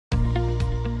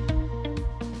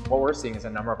What we're seeing is a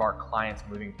number of our clients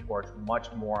moving towards much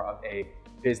more of a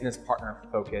business partner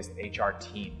focused HR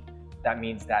team. That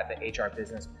means that the HR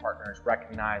business partners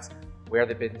recognize where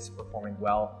the business is performing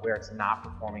well, where it's not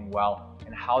performing well,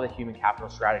 and how the human capital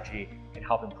strategy can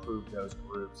help improve those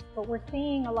groups. But we're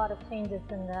seeing a lot of changes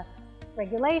in the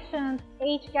regulations,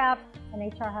 age gaps,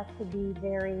 and HR has to be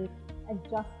very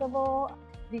adjustable.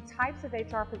 The types of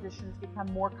HR positions become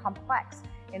more complex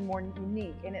and more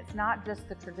unique, and it's not just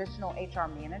the traditional HR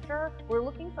manager. We're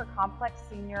looking for complex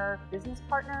senior business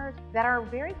partners that are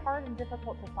very hard and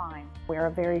difficult to find. We're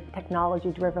a very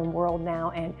technology-driven world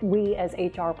now, and we as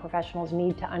HR professionals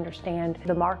need to understand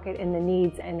the market and the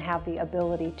needs and have the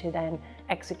ability to then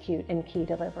execute in key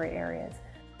delivery areas.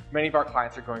 Many of our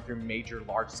clients are going through major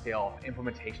large-scale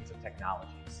implementations of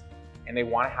technologies, and they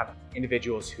want to have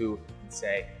individuals who can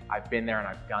say, I've been there and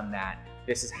I've done that.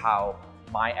 This is how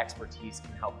my expertise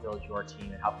can help build your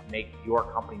team and help make your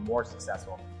company more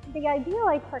successful. The ideal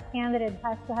HR candidate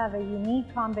has to have a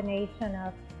unique combination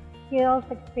of skills,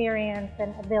 experience,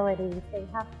 and abilities. They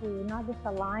have to not just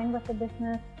align with the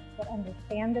business, but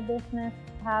understand the business,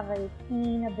 have a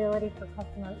keen ability for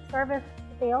customer service.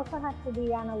 But they also have to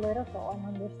be analytical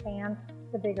and understand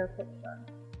the bigger picture.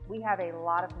 We have a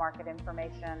lot of market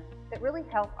information that really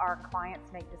help our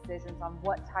clients make decisions on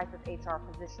what type of HR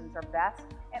positions are best,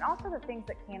 and also the things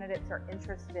that candidates are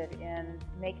interested in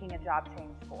making a job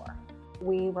change for.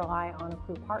 We rely on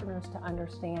Accrue Partners to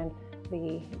understand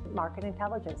the market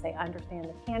intelligence. They understand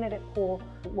the candidate pool,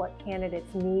 what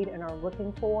candidates need and are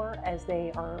looking for as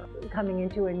they are coming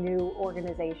into a new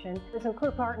organization. So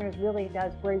Accrue Partners really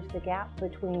does bridge the gap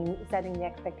between setting the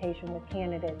expectation with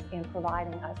candidates and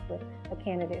providing us with a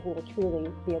candidate who will truly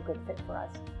be a good fit for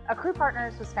us. Accrue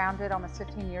Partners was founded almost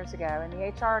 15 years ago, and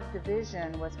the HR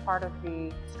division was part of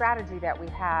the strategy that we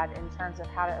had in terms of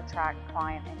how to attract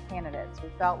client and candidates. We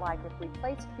felt like if we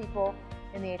placed people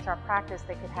in the HR practice,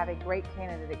 they could have a great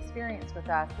candidate experience with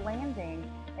us, landing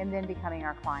and then becoming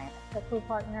our client. Accrue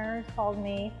Partners called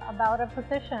me about a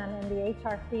position in the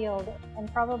HR field,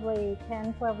 and probably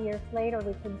 10, 12 years later,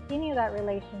 we continue that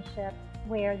relationship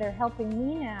where they're helping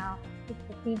me now to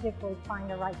strategically find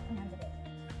the right candidate.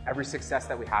 Every success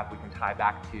that we have, we can tie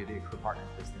back to the Accrue Partners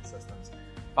business systems,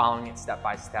 following it step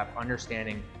by step,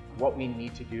 understanding what we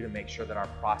need to do to make sure that our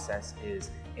process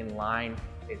is in line.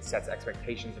 It sets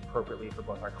expectations appropriately for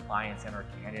both our clients and our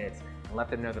candidates, and let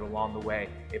them know that along the way,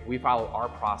 if we follow our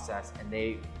process and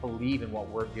they believe in what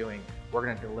we're doing, we're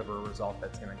going to deliver a result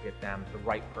that's going to get them the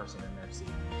right person in their seat.